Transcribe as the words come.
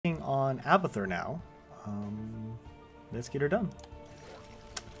On Abathur now. Let's get her done.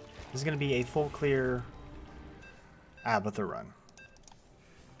 This is going to be a full clear Abathur run.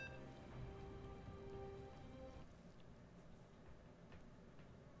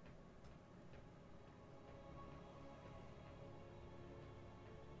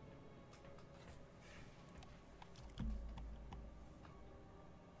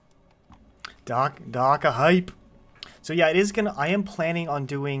 Doc a hype. So yeah, it is gonna. I am planning on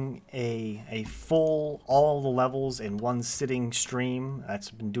doing a full all the levels in one sitting stream.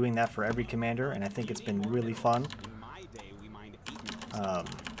 I've been doing that for every commander, and I think it's been really fun. But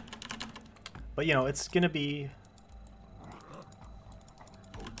you know, it's gonna be.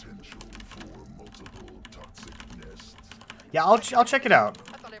 Yeah, I'll check it out.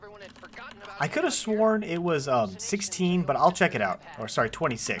 I could have sworn it was 16, but I'll check it out. Or sorry,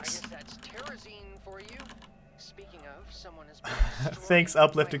 26. Thanks,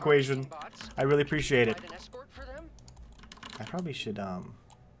 Uplift Equation. I really appreciate it. I probably should,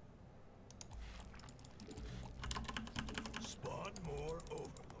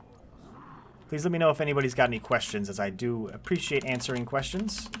 Please let me know if anybody's got any questions, as I do appreciate answering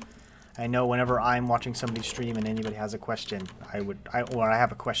questions. I know whenever I'm watching somebody stream and anybody has a question, or I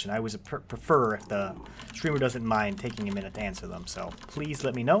have a question, I always prefer if the streamer doesn't mind taking a minute to answer them. So please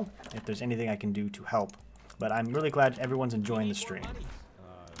let me know if there's anything I can do to help. But I'm really glad everyone's enjoying the stream.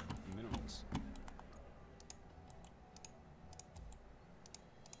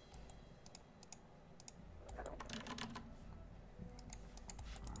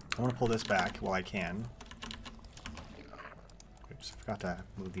 I want to pull this back while I can. Oops, forgot to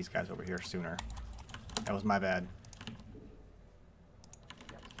move these guys over here sooner. That was my bad.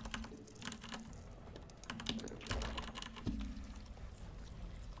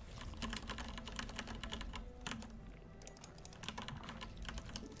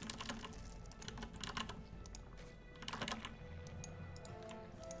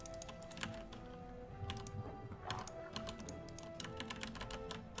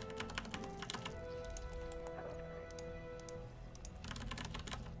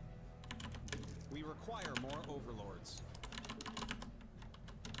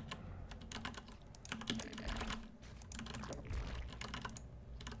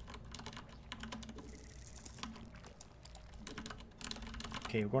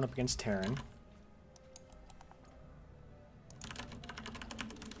 Okay, we're going up against Terran.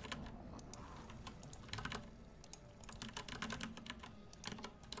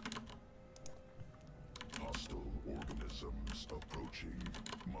 Hostile organisms approaching.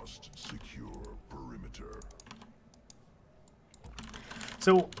 Must secure perimeter.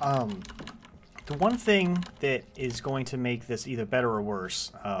 So, the one thing that is going to make this either better or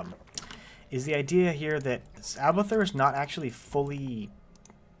worse is the idea here that Abathur is not actually fully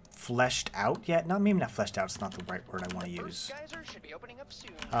fleshed out yet. Maybe not fleshed out, it's not the right word I want to use.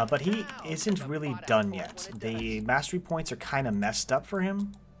 But he isn't really done yet. The mastery points are kind of messed up for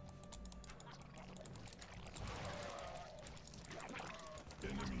him.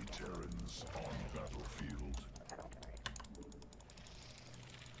 Enemy Terrans on battlefield.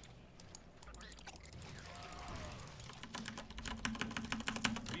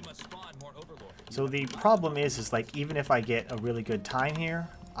 We must spawn more overlords. So the problem is like, even if I get a really good time here,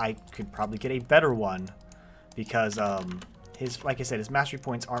 I could probably get a better one, because like I said, his mastery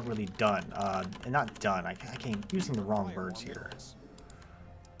points aren't really done. Not done. I can't using the wrong words here.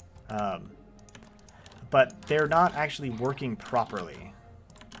 But they're not actually working properly.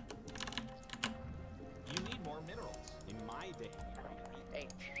 You need more minerals. In my day. Hey,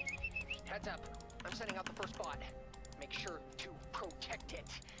 heads up. I'm sending out the first bot. Make sure to protect it.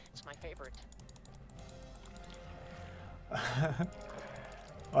 It's my favorite.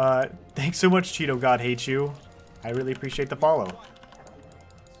 Thanks so much, Cheeto God Hates You. I really appreciate the follow.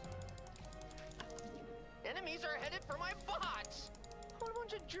 Enemies are headed for my bots. What a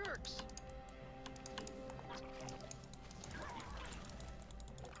bunch of jerks.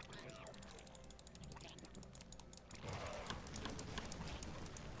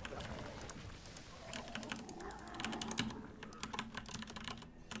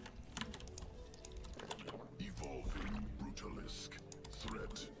 Evolving brutalisk.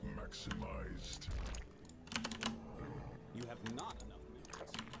 Threat maximized. You have not enough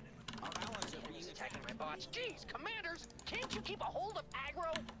minerals. Our allies are being Attacking my bots. Jeez, commanders, can't you keep a hold of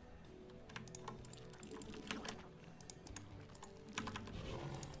aggro?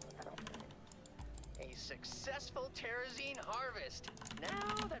 A successful terrazine harvest.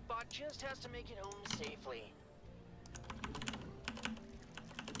 Now that bot just has to make it home safely.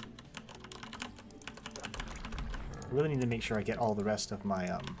 I really need to make sure I get all the rest of my,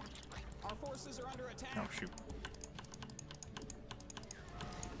 Our forces are under attack. oh shoot.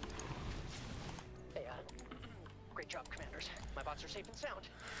 Hey, great job, commanders. My bots are safe and sound.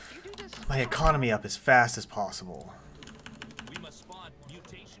 Do you do this? My economy up as fast as possible. We must spawn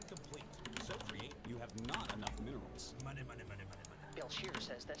mutation complete. So create, you have not enough minerals. Money. Belshir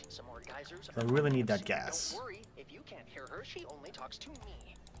says that some more geysers. I really need that gas. Don't worry, if you can't hear her, she only talks to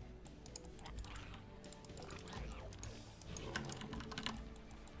me.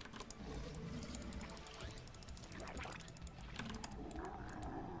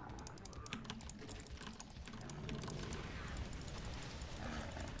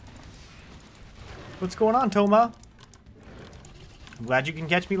 What's going on, Toma? I'm glad you can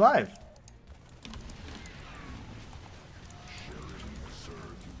catch me live. Surge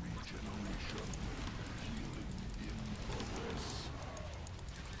regeneration. Healing in progress.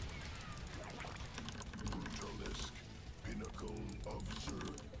 Brutalisk. Pinnacle of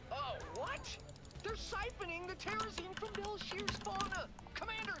Zerg. Oh, what? They're siphoning the terrazine from Belshir's fauna!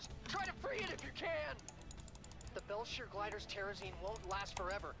 Commanders, try to free it if you can! The Belshir glider's terrazine won't last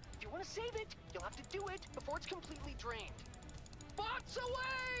forever. If you want to save it, you'll have to do it before it's completely drained. Bots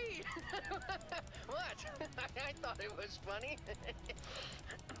away! What? I thought it was funny.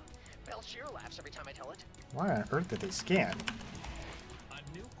 Belshir laughs every time I tell it. Why on earth did they scan? A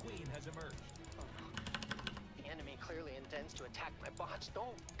new queen has emerged. The enemy clearly intends to attack my bots.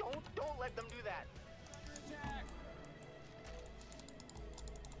 Don't let them do that. Attack!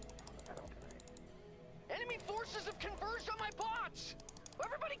 Enemy forces have converged on my bots!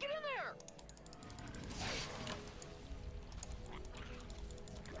 Everybody get in there!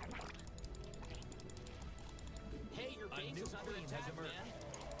 Hey, your base is under attack, man.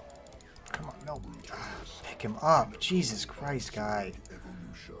 Come on, no. Pick him up. Jesus Christ, guy.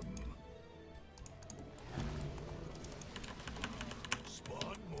 Evolution.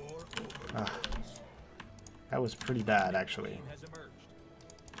 Spawn more over. That was pretty bad, actually. Queen has emerged.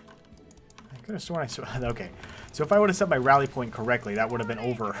 I could have sworn I saw. Okay. So if I would have set my rally point correctly, that would have been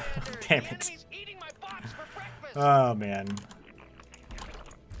over. Damn The it. enemy's eating my bots for breakfast! Oh, man.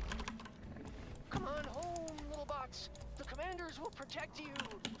 Come on home, little bots. The commanders will protect you.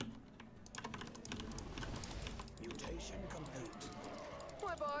 Mutation complete.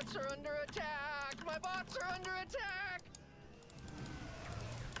 My bots are under attack! My bots are under attack!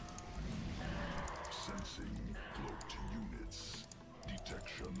 Sensing cloaked units.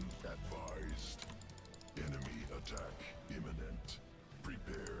 Detection advised. Enemy attack imminent.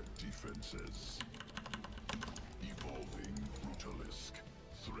 Prepare defenses. Evolving Brutalisk.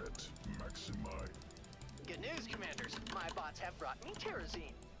 Threat maximized. Good news, commanders. My bots have brought me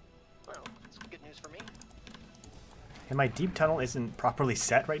terrazine. Well, it's good news for me. And my deep tunnel isn't properly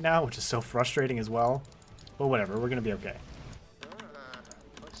set right now, which is so frustrating as well. Well, whatever. We're going to be okay.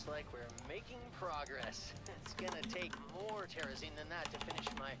 Looks like we're making progress. It's gonna take more terrazine than that to finish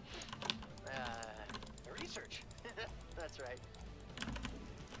my, research. That's right.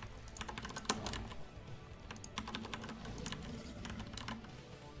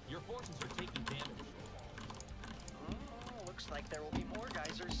 Your forces are taking damage. Looks like there will be more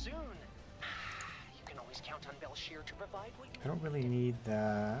geysers soon. You can always count on Belshir to provide what you I don't really need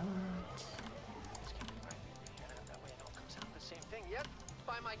that. That way it all comes out the same thing. Yep.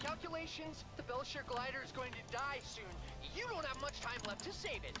 By my calculations, the Belshir glider is going to die soon. You don't have much time left to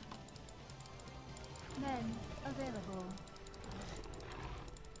save it. Men available.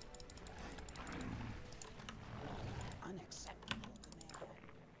 Unacceptable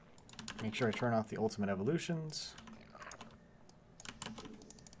command. Make sure I turn off the ultimate evolutions.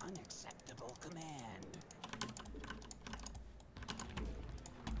 Unacceptable command.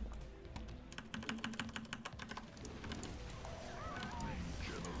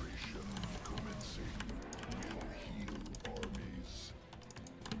 Regeneration commencing. Will heal armies.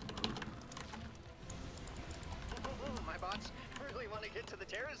 My bots really want to get to the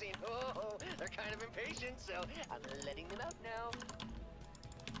terrazine. Oh, they're kind of impatient, so I'm letting them out now.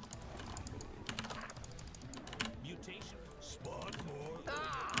 Mutation. Spawn more.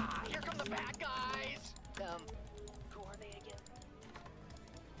 Ah, here come the bad guys. Who are they again?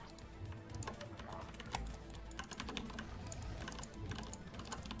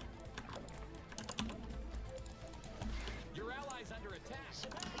 Your allies under attack. So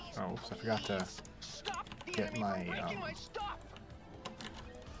please, Oh, oops, I forgot to please stop the get enemy my, from breaking my stuff.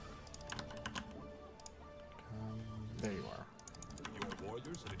 There you are. Your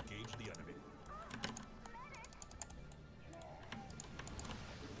warriors have engaged the enemy.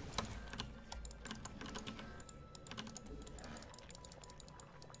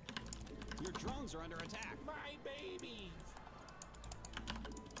 Your drones are under attack. My baby.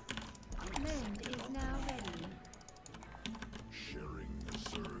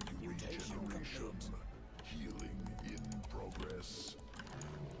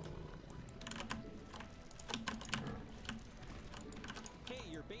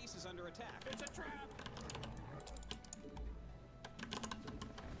 base is under attack. It's a trap.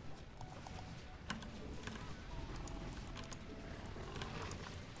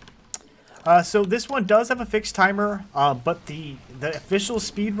 So this one does have a fixed timer, but the official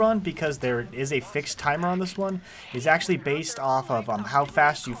speed run, because there is a fixed timer on this one, is actually based off of how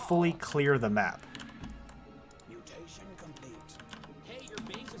fast you fully clear the map. Mutation complete. Hey, your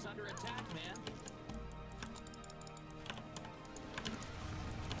base is under attack, man.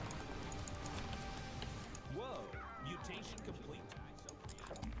 Whoa, mutation complete.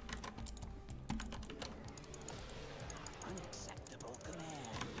 Unacceptable command.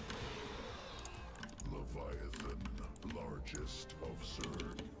 Leviathan, largest of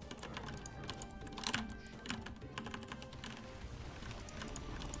Zerg.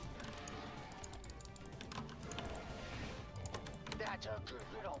 That's a good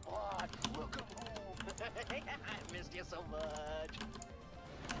little bot. Look at move. I missed you so much.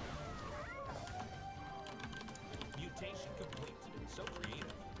 Mutation complete. So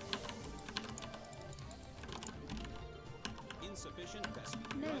creative. Insufficient investment.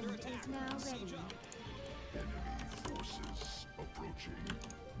 You're Men under is attack. now Siege ready. up. Enemy forces approaching.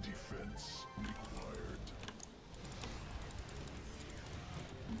 Defense required.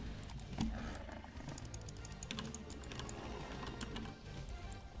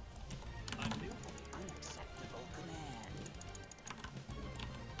 Unacceptable command.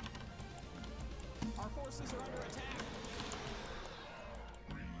 Our forces are under attack.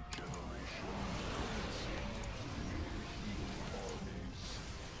 Regeneration commencing. Will heal armies.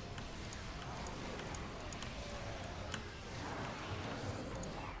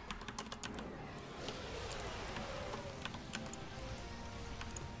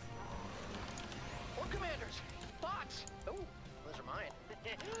 Or commanders. Bots. Oh, those are mine.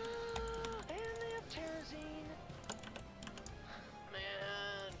 And they have terrazine.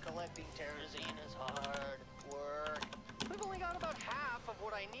 Man, collecting terrazine is hard work. We've only got about half of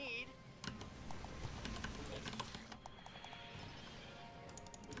what I need.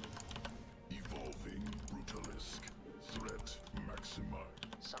 Evolving Brutalisk. Threat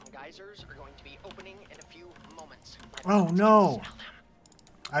maximized. Some geysers are going to be opening in a few moments. Oh Let's no! smell them.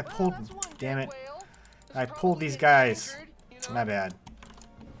 I Well, pulled. that's one Damn dead it! whale. It's I pulled probably these guys. endangered, you know? My bad.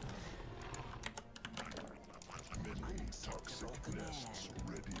 Many toxic nests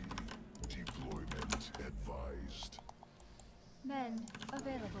ready. Deployment advised. Men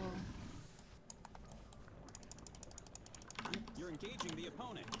available. You're engaging the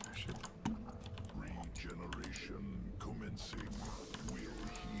opponent. Regeneration commencing. Will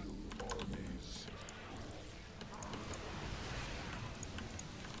heal armies.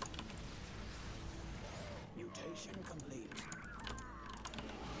 Mutation complete.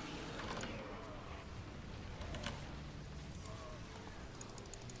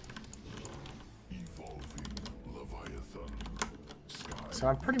 Evolving Leviathan. Sky. So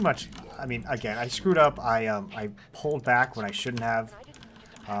I'm pretty much. I mean, again, I screwed up. I pulled back when I shouldn't have.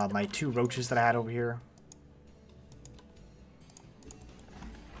 My 2 roaches that I had over here.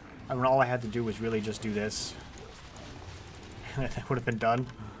 I mean, all I had to do was really just do this. And it would have been done.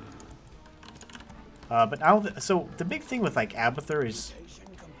 But now, so the big thing with like Abathur is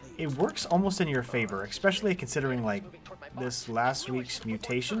it works almost in your favor, especially considering like this last week's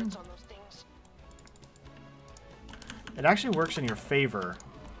mutation. On those things. It actually works in your favor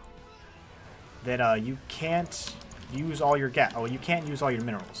that you can't use all your you can't use all your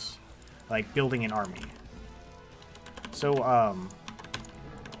minerals, like building an army. So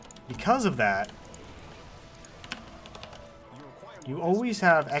because of that, you always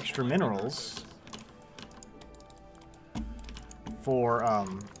have extra minerals for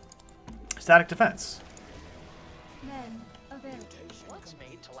static defense. Men available. What's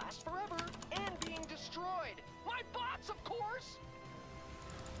made to last forever and being destroyed? My bots, of course!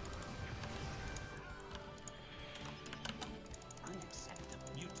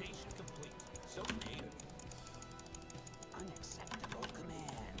 Unacceptable. Mutation complete. So creative. Unacceptable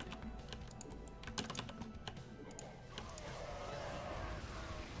command.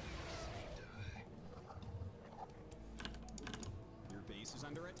 Your base is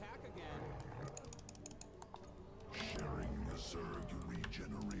under attack again. Sharing Zerg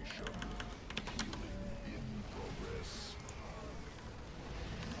regeneration. Healing in progress.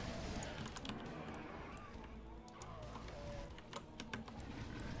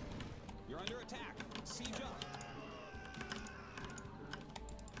 You're under attack. Siege up.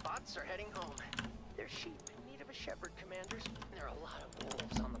 Bots are heading home. They're sheep in need of a shepherd, commanders. There are a lot of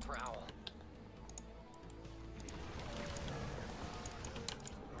wolves on the prowl.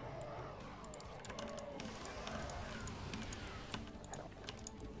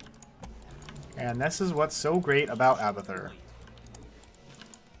 And this is what's so great about Abathur.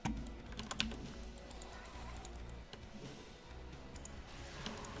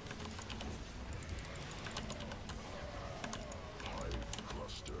 Hive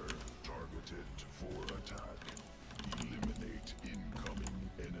cluster targeted for attack. Eliminate incoming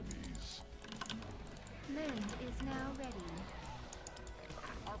enemies. Mend is now ready.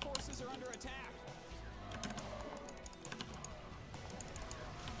 Our forces are under attack.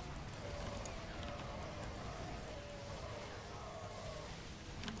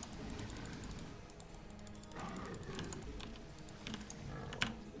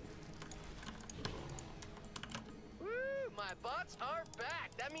 Woo! My bots are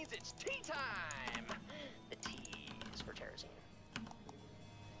back. That means it's tea time. The tea is for Terrazine.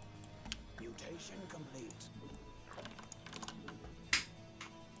 Mutation complete.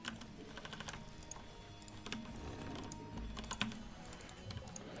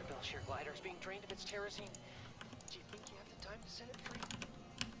 The Belshir glider is being drained of its Terrazine. Do you think you have the time to set it free?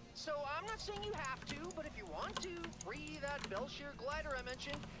 So I'm not saying you have to, but if you want to free that Belshir glider I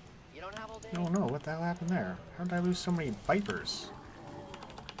mentioned, you don't have all day. No, no, what the hell happened there? How did I lose so many Vipers?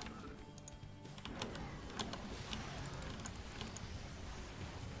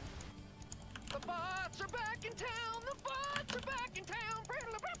 The bots are back in town! The bots are back in town!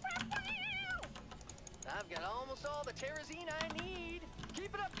 I've got almost all the Terrazine I need.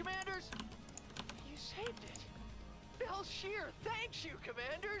 Keep it up, Commanders! You saved it. Belshir thanks you,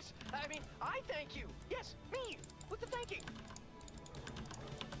 Commanders! I mean, I thank you! Yes, me! With the thanking!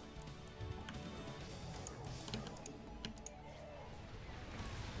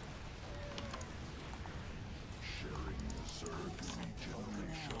 Sharing Zerg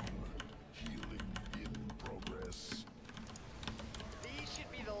regeneration. Healing in progress. These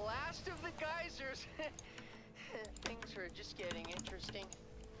should be the last of the geysers. Things are just getting interesting.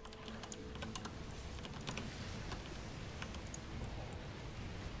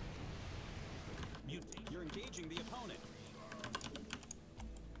 Mutate. You're engaging the opponent.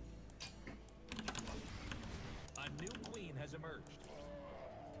 A new queen has emerged.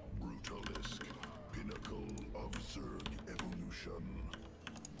 Brutalisk. Pinnacle of Zerg evolution.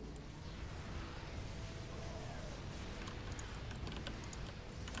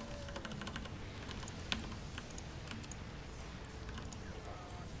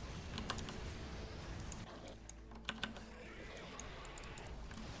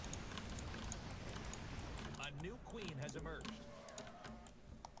 A new queen has emerged.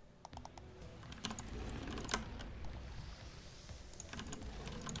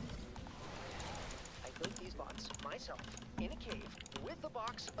 I built these bots myself in a cave with a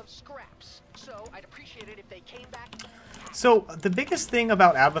box of scraps. So I'd appreciate it if they came back. So, the biggest thing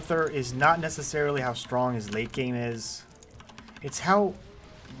about Abathur is not necessarily how strong his late game is. It's how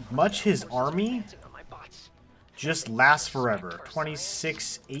much his army On my bots. just lasts forever.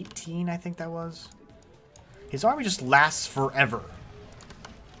 26-18, I think that was. His army just lasts forever.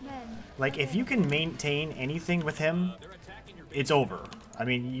 Mend Like, if you can maintain anything with him, They're attacking your it's over. I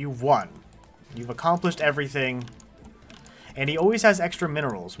mean, you've won. You've accomplished everything. And he always has extra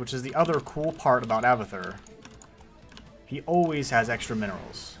minerals, which is the other cool part about Abathur. He always has extra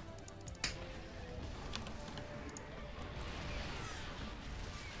minerals.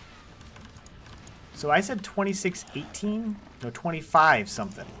 So I said 26-18? No, 25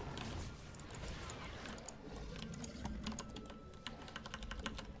 something.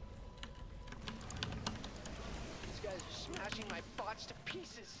 These guys are smashing my bots to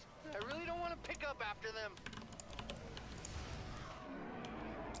pieces. I really don't want to pick up after them.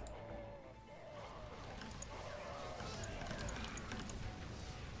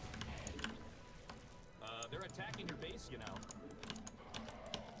 They're attacking your base, you know.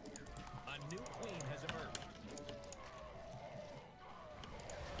 A new queen has emerged.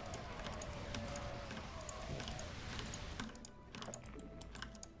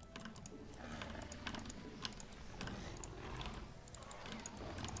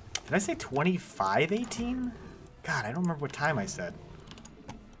 Did I say 25-18? God, I don't remember what time I said.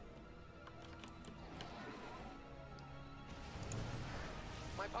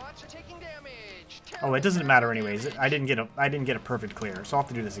 My bots are taking damage. Oh, it doesn't matter anyways. I didn't get a perfect clear, so I'll have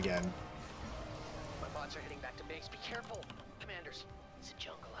to do this again. My bots are heading back to base. Be careful, Commanders. It's a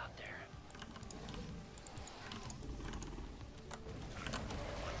jungle out there.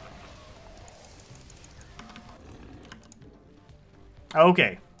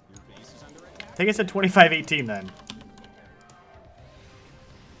 Okay. Your base is under attack. I think I said 25-18 then.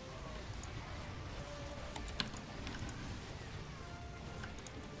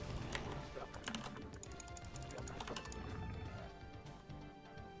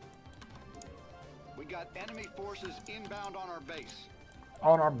 We got enemy forces inbound on our base.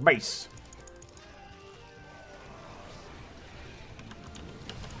 On our base.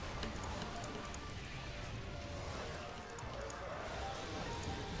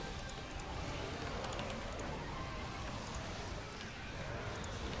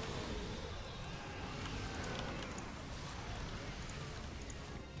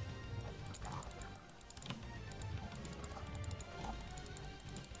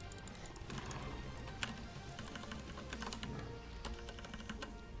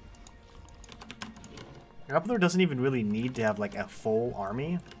 Abathur doesn't even really need to have like a full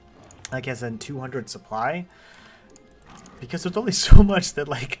army, like as in 200 supply, because there's only so much that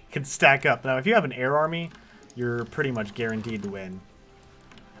like can stack up. Now, if you have an air army, you're pretty much guaranteed to win,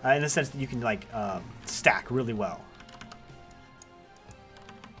 in the sense that you can like stack really well.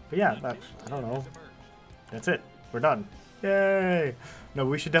 But yeah, I don't know. That's it. We're done. Yay! No,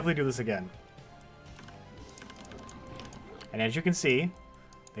 we should definitely do this again. And as you can see,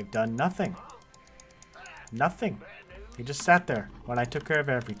 they've done nothing. Nothing. He just sat there when I took care of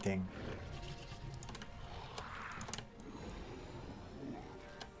everything.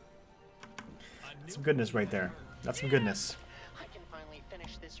 That's some goodness right there. That's some goodness. I can finally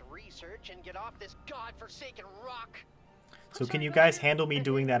finish this research and get off this godforsaken rock. So can you guys handle me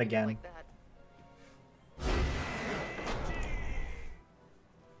doing that again? Like that.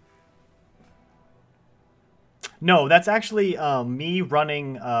 No, that's actually me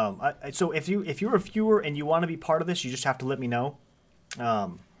running. So if you're a viewer and you want to be part of this, you just have to let me know.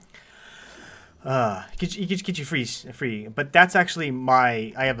 Get you free. But that's actually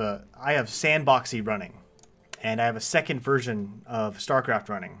my. I have Sandboxy running, and I have a second version of StarCraft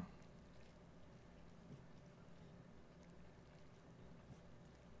running.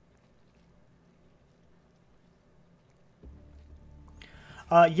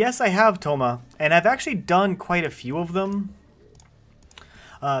 Yes, I have, Toma, and I've actually done quite a few of them.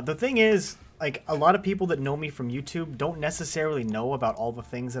 The thing is, like, a lot of people that know me from YouTube don't necessarily know about all the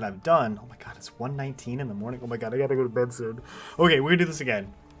things that I've done. Oh my god, it's 1:19 in the morning. Oh my god, I gotta go to bed soon. Okay, we're gonna do this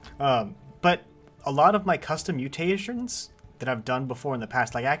again. But a lot of my custom mutations that I've done before in the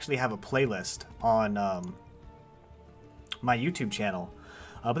past, like, I actually have a playlist on my YouTube channel,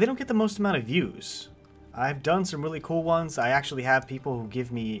 but they don't get the most amount of views. I've done some really cool ones. I actually have people who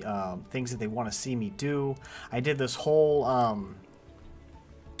give me things that they want to see me do. I did this whole,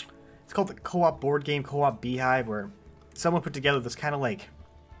 it's called the co-op board game, Co-op Beehive, where someone put together this kind of like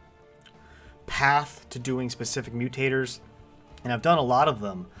path to doing specific mutators. And I've done a lot of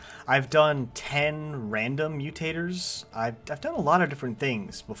them. I've done 10 random mutators. I've done a lot of different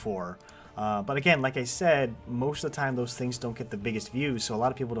things before. But again, like I said, most of the time those things don't get the biggest views, so a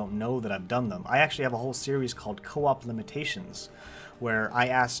lot of people don't know that I've done them. I actually have a whole series called Co-op Limitations, where I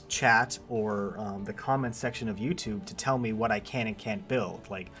ask chat or the comment section of YouTube to tell me what I can and can't build.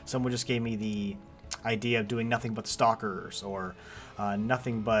 Like, someone just gave me the idea of doing nothing but Stalkers, or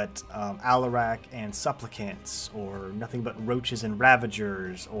nothing but Alarak and Supplicants, or nothing but Roaches and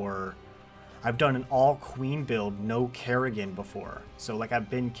Ravagers, or I've done an all-queen build, no Kerrigan before. So, like, I've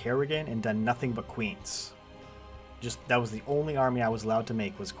been Kerrigan and done nothing but queens. Just, that was the only army I was allowed to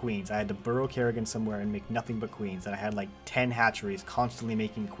make, was queens. I had to burrow Kerrigan somewhere and make nothing but queens. And I had, like, 10 hatcheries, constantly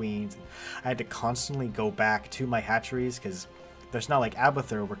making queens. I had to constantly go back to my hatcheries, because there's not like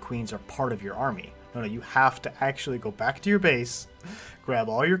Abathur where queens are part of your army. No, you have to actually go back to your base, grab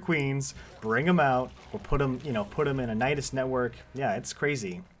all your queens, bring them out, or put them in a Nidus network. Yeah, it's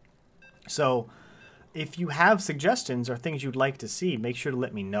crazy. So, if you have suggestions or things you'd like to see, make sure to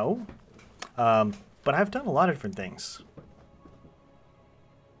let me know. But I've done a lot of different things.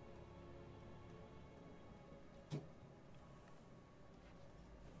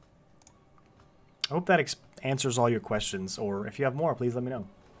 I hope that answers all your questions, or if you have more, please let me know.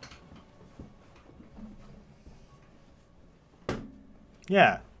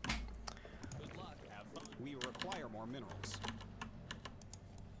 Yeah. Good luck. Have fun. We require more minerals.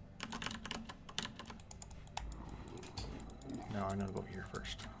 No, I'm gonna go here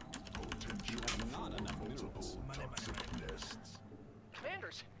first. You have not enough minerals.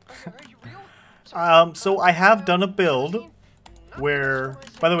 Commanders, are you real? So I have done a build where,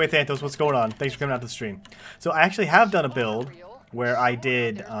 by the way, Thantos, what's going on? Thanks for coming out to the stream. So I actually have done a build where I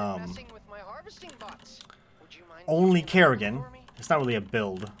did only Kerrigan. It's not really a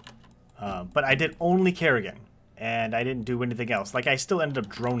build, but I did only Kerrigan, and I didn't do anything else. Like, I still ended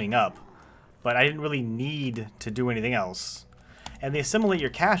up droning up, but I didn't really need to do anything else. And the assimilate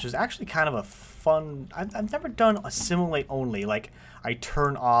your cache is actually kind of a fun... I've never done assimilate only. Like, I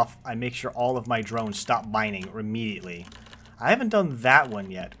turn off, I make sure all of my drones stop mining immediately. I haven't done that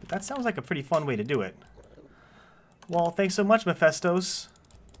one yet, but that sounds like a pretty fun way to do it. Well, thanks so much, Mephistos.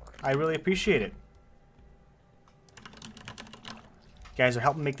 I really appreciate it. You guys are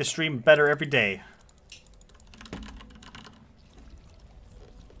helping make the stream better every day.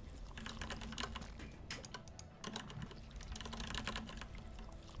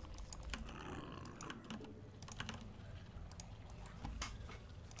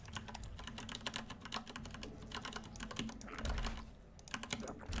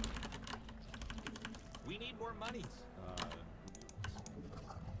 We need more monies.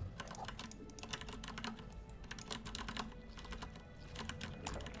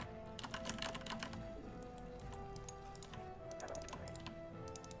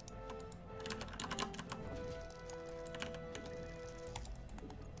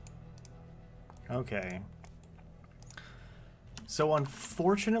 Okay. So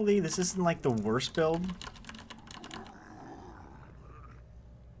unfortunately, this isn't like the worst build.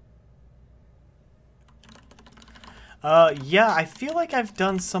 Yeah, I feel like I've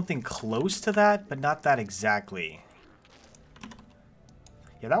done something close to that, but not that exactly.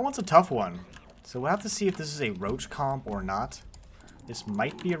 Yeah, that one's a tough one. So we'll have to see if this is a roach comp or not. This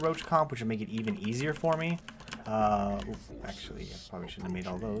might be a roach comp, which would make it even easier for me. Actually, I probably shouldn't have made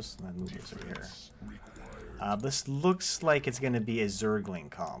all those. Let's move this over here. This looks like it's going to be a Zergling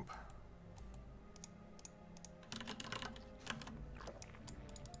comp.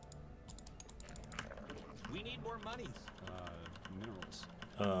 We need more monies.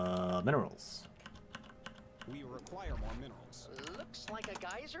 Minerals. Minerals. We require more minerals. Looks like a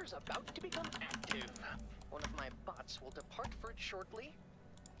geyser's about to become active. One of my bots will depart for it shortly.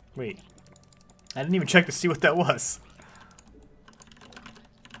 Wait. I didn't even check to see what that was.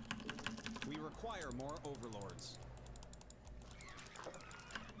 We require more overlords.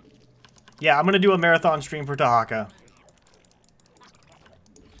 Yeah, I'm going to do a marathon stream for Tahaka.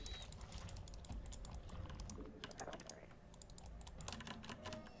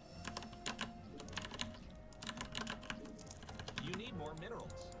 You need more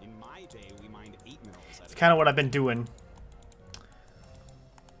minerals. In my day, we mined 8 minerals at It's kind of what I've been doing.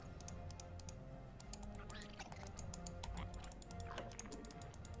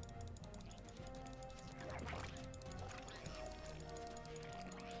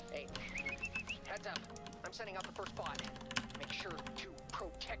 Hey, heads up. I'm setting up the first bot. Make sure to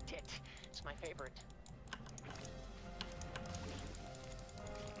protect it. It's my favorite.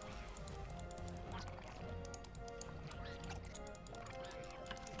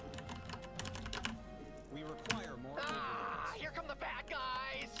 We require more Ah, overlords. here come the bad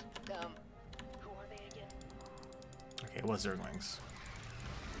guys. Who are they again? Okay, it was Zerglings.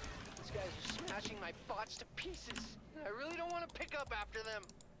 These guys are smashing my bots to pieces. I really don't want to pick up after them.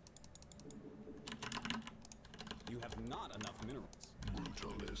 You have not enough minerals.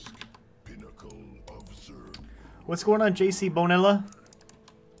 Brutalisk, pinnacle of Zerg. What's going on, JC Bonella?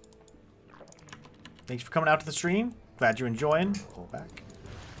 Thanks for coming out to the stream. Glad you're enjoying. Pull back.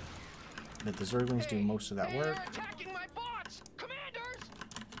 Let the Zerglings do most of that work. They're attacking my bots! Commanders!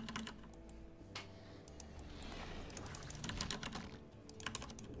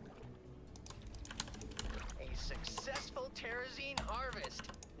 A successful Terrazine harvest.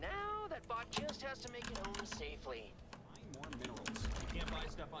 Now that bot just has to make it home safely. Find more minerals. You can't buy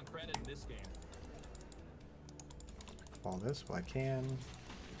stuff on credit in this game. All this while I can.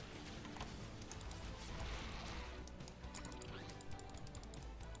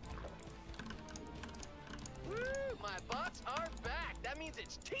 Woo! My bots are back! That means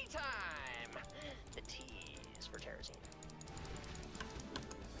it's tea time! The tea is for Terrazine.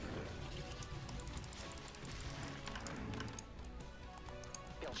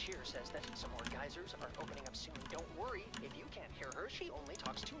 Shear says that some more geysers are opening up soon. Don't worry, if you can't hear her, she only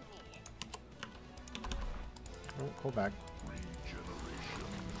talks to me. Oh, hold back. Regeneration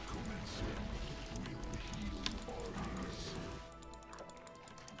commencing. Will heal armies.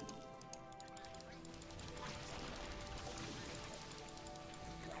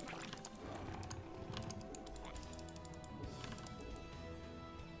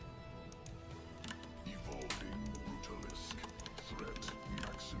 Evolving Brutalisk. Threat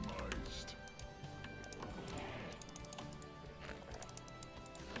maximized.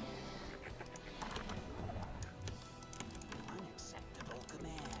 Unacceptable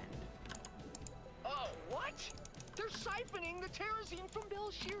command. Oh, what? They're siphoning the Terrazine from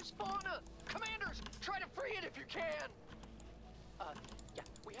Belshir's fauna! Commanders, try to free it if you can! Yeah,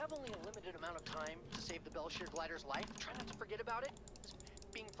 we have only a limited amount of time to save the Belshir glider's life. Try not to forget about it.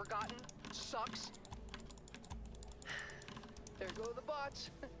 Being forgotten sucks. There go the bots.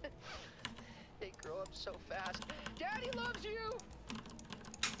 They grow up so fast. Daddy loves you!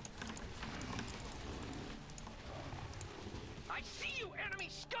 I see you, enemy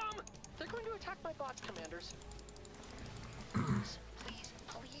scum! They're going to attack my bots, commanders. Please, please,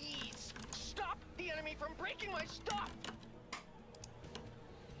 please! Stop the enemy from breaking my stuff!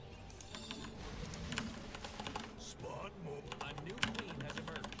 Spot move. A new queen has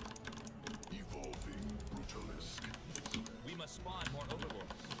emerged. Evolving Brutalisk. We must spawn more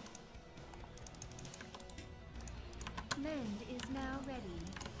overlords. Mend is now ready.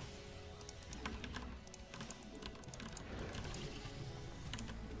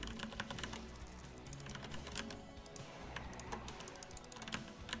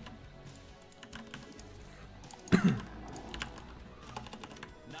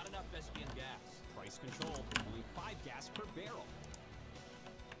 Not enough Vespian gas. Price control. Only 5 gas per barrel.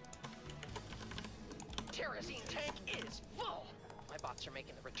 Terrazine tank is full! My bots are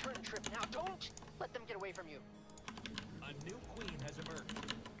making the return trip now. Don't let them get away from you. A new queen has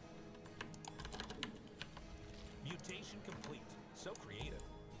emerged. Mutation complete. So creative.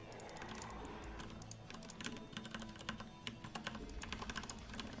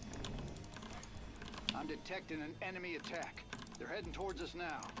 I'm detecting an enemy attack. They're heading towards us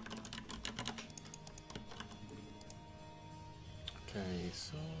now. Okay,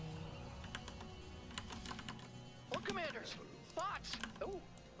 so More commanders! Bots! Oh,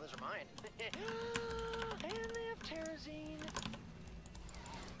 those are mine. And they have Terrazine.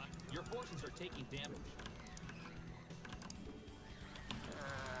 Your forces are taking damage.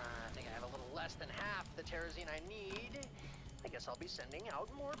 I think I have a little less than half the Terrazine I need. I guess I'll be sending out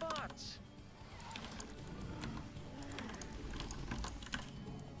more bots.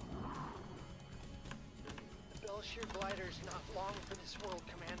 The Belshire glider's not long for this world,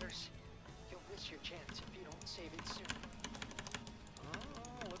 commanders. You'll miss your chance if you don't save it soon.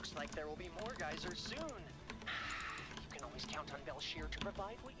 Oh, looks like there will be more geysers soon. You can always count on Belshire to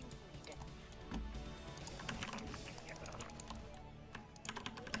provide what you need.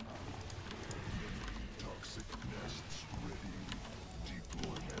 Toxic nests ready.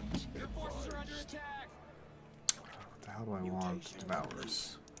 Deployment Your forces are under advised. attack. what the hell do I want?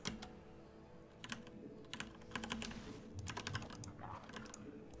 Devourers.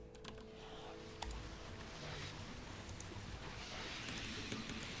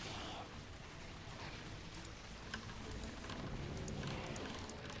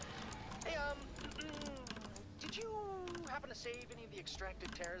 Hey, did you happen to save any of the extracted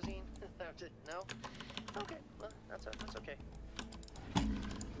Terrazine? No? Okay, well, that's okay.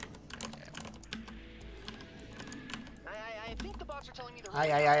 I think the bots are telling me the real Aye.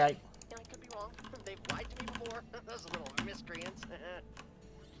 Yeah, I could be wrong. They've lied to me before. Those little miscreants.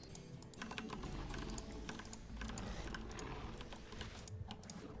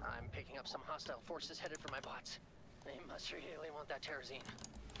 I'm picking up some hostile forces headed for my bots. They must really want that Terrazine.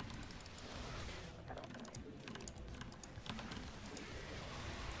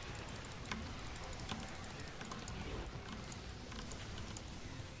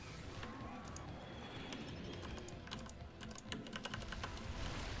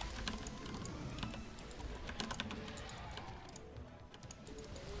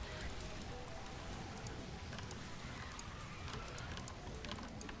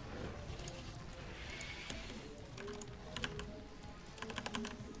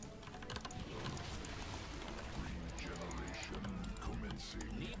 Regeneration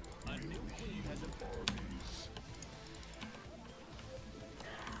commencing. A new queen has emerged. Armies.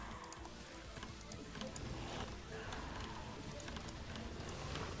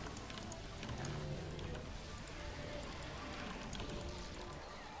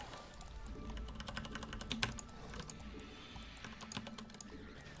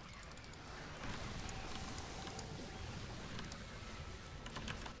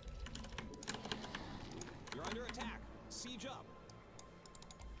 You're under attack. Siege up.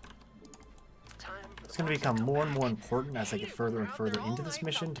 Time for the It's going to bots become come more and back. more important as I get further and further into this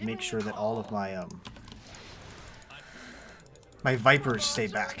mission to make sure that all of my Vipers stay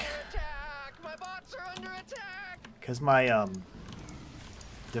back. My bots are under attack! Because my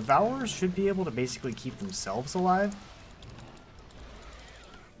Devourers should be able to basically keep themselves alive.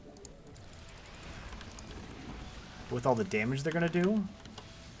 With all the damage they're going to do.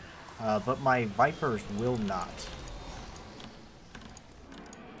 But my Vipers will not.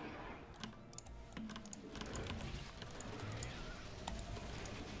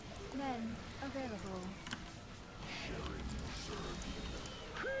 Men available.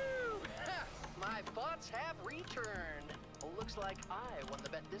 Whew! Ha! My bots have returned. Well, looks like I won the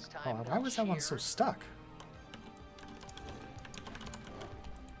bet this time. Oh, why was that one so Cheers. stuck?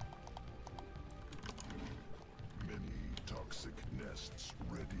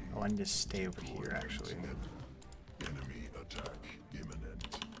 Oh, I need to stay over here, actually. Enemy attack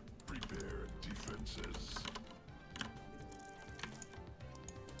imminent. Prepare defenses.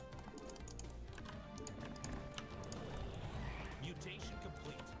 Mutation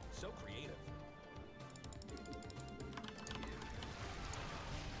complete. So creative.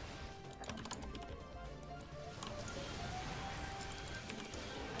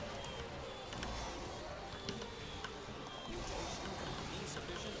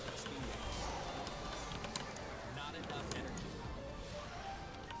 Insufficient experience. Not enough energy.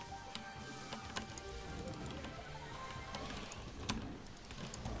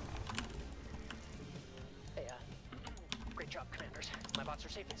 Hey, great job, Commanders. My bots are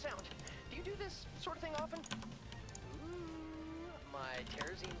safe and sound. Do you do this sort of thing often? Ooh, my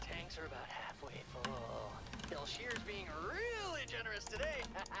Terrazine tanks are about halfway full. Bill Shear's being really generous today.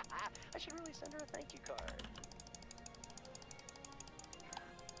 I should really send her a thank you card.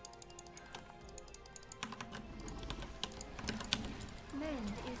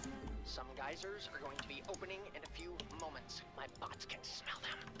 Mend is now. Some geysers are going to be opening in a few moments. My bots can smell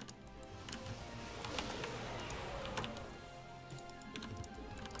them.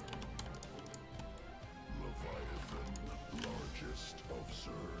 Leviathan, largest of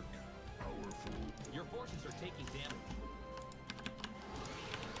Zerg. Powerful. Your forces are taking damage.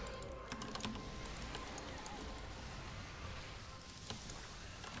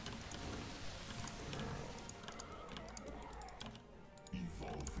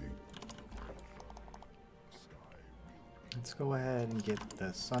 Evolving. Sky will Let's go ahead and get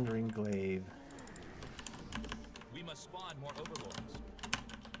the Sundering Glaive. We must spawn more overlords.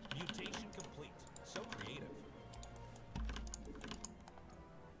 Mutation complete. So creative.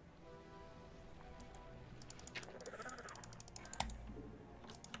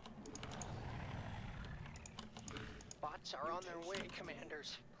 Bots are on their way,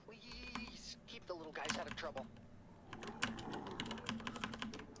 Commanders. Please keep the little guys out of trouble.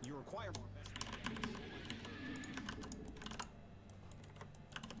 You require more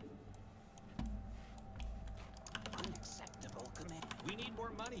unacceptable command. We need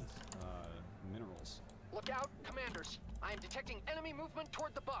more monies. Minerals. Look out, Commanders. I am detecting enemy movement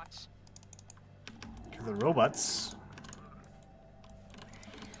toward the bots. To the robots.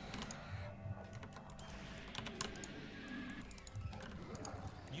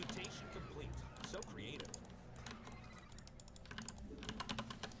 Mutation complete. So creative.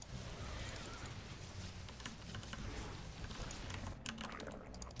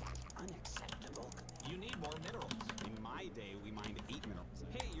 Unacceptable. You need more minerals. In my day, we mined 8 minerals.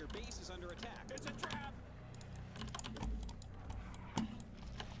 Hey, your base is under attack. It's a trap!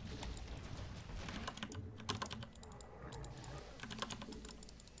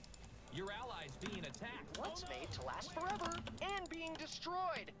 Your allies being attacked. What's made to last forever and being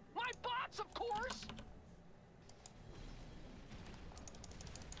destroyed? My bots, of course!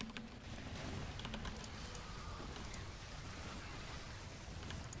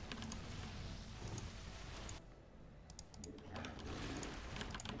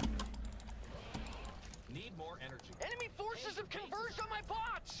 Need more energy. Enemy forces have converged on my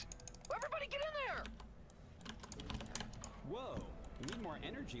bots! Everybody get in there! Whoa, you need more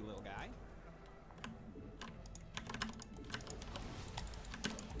energy, little guy.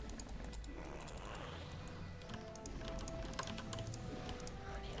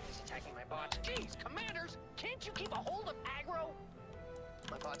 The enemy's attacking my bots. Jeez, Commanders, can't you keep a hold of aggro?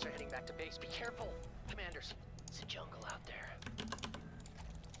 My bots are heading back to base. Be careful, Commanders. It's a jungle out there.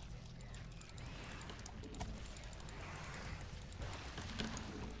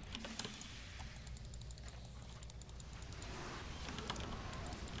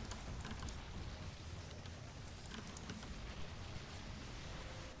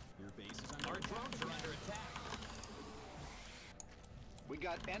 Your base is under attack. Our drones are under attack. We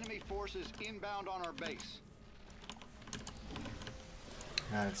got enemy forces inbound on our base.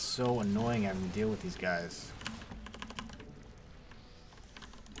 God, it's so annoying having to deal with these guys.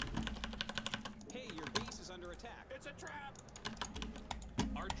 Hey, your base is under attack. It's a trap!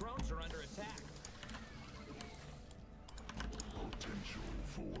 Our drones are under attack. potential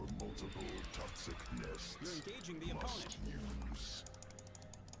for multiple toxic nests. You're engaging the opponent. Use.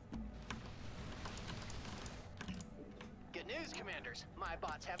 Good news, Commanders. My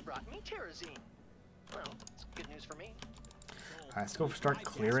bots have brought me Terrazine. Well, it's good news for me. Alright, let's go start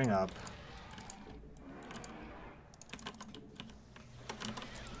clearing up.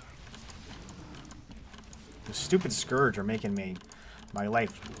 The stupid Scourge are making my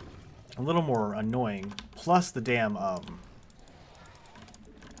life a little more annoying. Plus the damn, oh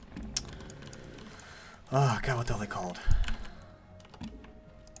god, what the hell are they called?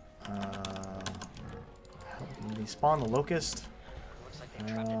 Did he spawn the locust? Looks like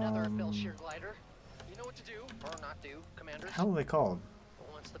they trapped another Belshir glider. You know what to do, or not do, commanders. How are they called?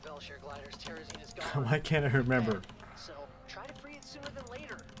 Once the Belshir glider's terrazine is gone. Why can't I remember? So try to free it sooner than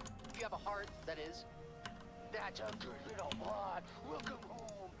later. If you have a heart, that is. That's a good little bot. Welcome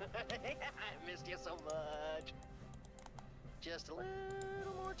home. I missed you so much. Just a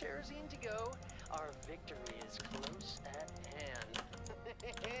little more terrazine to go. Our victory is close at hand.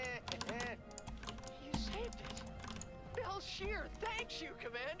 You saved it. Belshir, thanks you,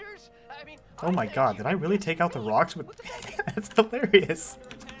 commanders. I mean, Oh my god, did I really take out the rocks with... That's hilarious.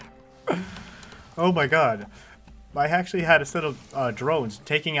 Oh my god. I actually had a set of drones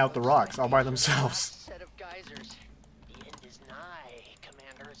taking out the rocks all by themselves. Set of geysers. The end is nigh,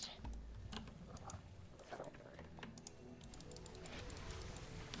 commanders.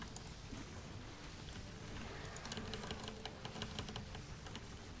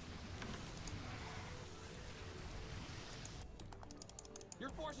 Your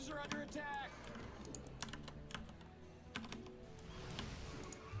forces are under attack!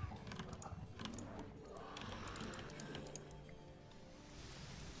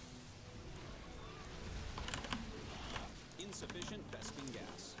 Insufficient Vespene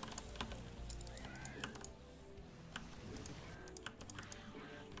gas.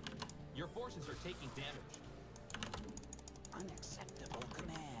 Your forces are taking damage. Unacceptable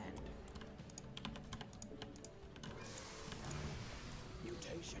command.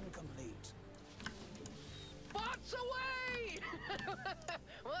 Mutation complete. Bots away!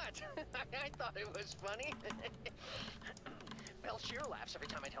 What? I thought it was funny. Belshir laughs every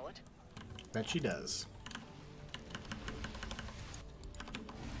time I tell it. Bet she does.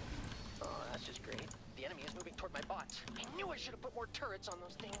 Oh, that's just great. The enemy is moving toward my bots. I knew I should have put more turrets on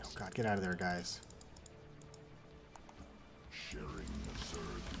those things. Oh god, get out of there, guys. Sharing the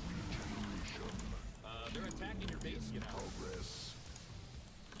Zerg regeneration. They're attacking your base, you know. Progress.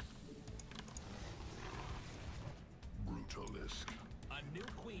 Brutalisk. A new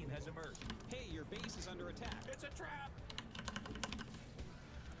queen has emerged. Hey, your base is under attack. It's a trap!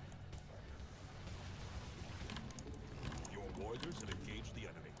 Your warriors have engaged the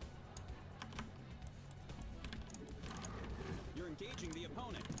enemy. You're engaging the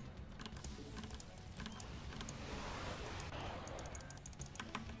opponent.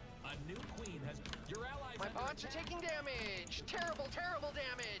 A new queen has... Your allies My under bots are attack taking damage. Terrible, terrible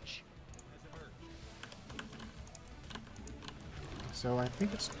damage. has emerged. So I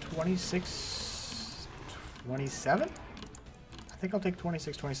think it's 26... 27? I think I'll take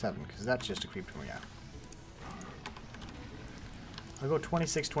 26-27, because that's just a creep to me out. I'll go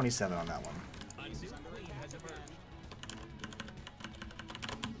 26-27 on that one. A new queen has emerged.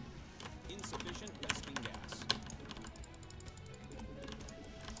 Insufficient Vespene gas.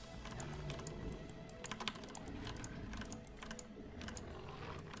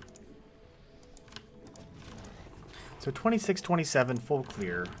 So 26-27, full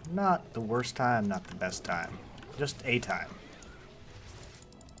clear. Not the worst time, not the best time. Just a time.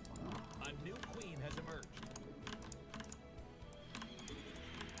 A new queen has emerged.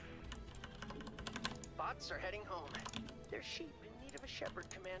 Bots are heading home. They're sheep in need of a shepherd,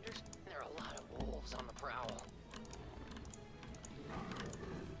 commanders. There are a lot of wolves on the prowl.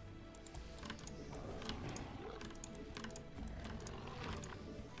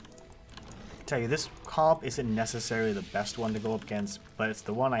 Tell you, this comp isn't necessarily the best one to go up against, but it's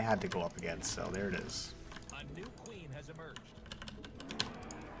the one I had to go up against, so there it is. A new queen has emerged.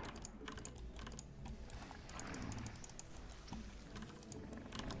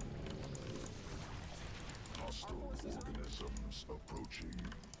 Hostile organisms approaching.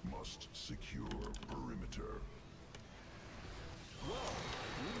 Must secure perimeter. Whoa!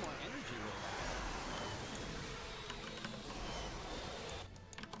 Need more energy with that.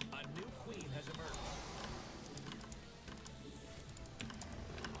 A new queen has emerged.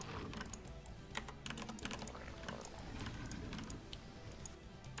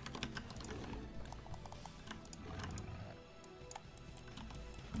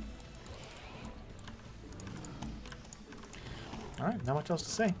 Alright, not much else to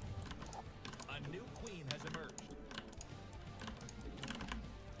say. A new queen has emerged.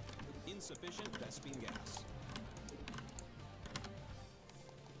 Insufficient Vespene gas.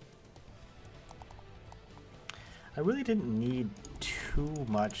 I really didn't need too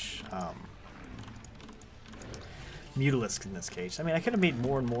much Mutalisks in this case. I mean, I could have made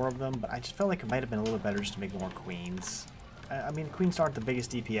more and more of them, but I just felt like it might have been a little better just to make more queens. I mean, queens aren't the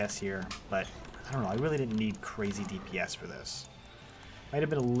biggest DPS here, but I don't know, I really didn't need crazy DPS for this. Might have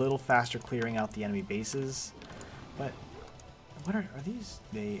been a little faster clearing out the enemy bases, but What are these?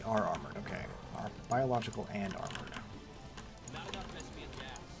 They are armored. Okay, are biological and armored. Not enough SB and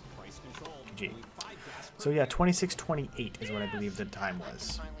gas. Price control. G. Only 5 gas per So yeah, 26:28 is what I believe the time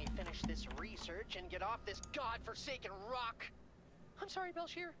was. Finally finish this research and get off this godforsaken rock. I'm sorry,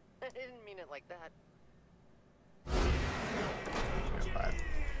 Belshir. I didn't mean it like that. Bye.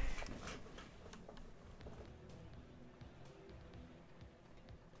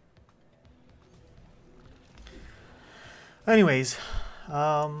 Anyways,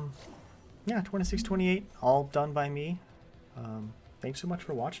 yeah, 26:28, all done by me. Thanks so much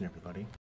for watching, everybody.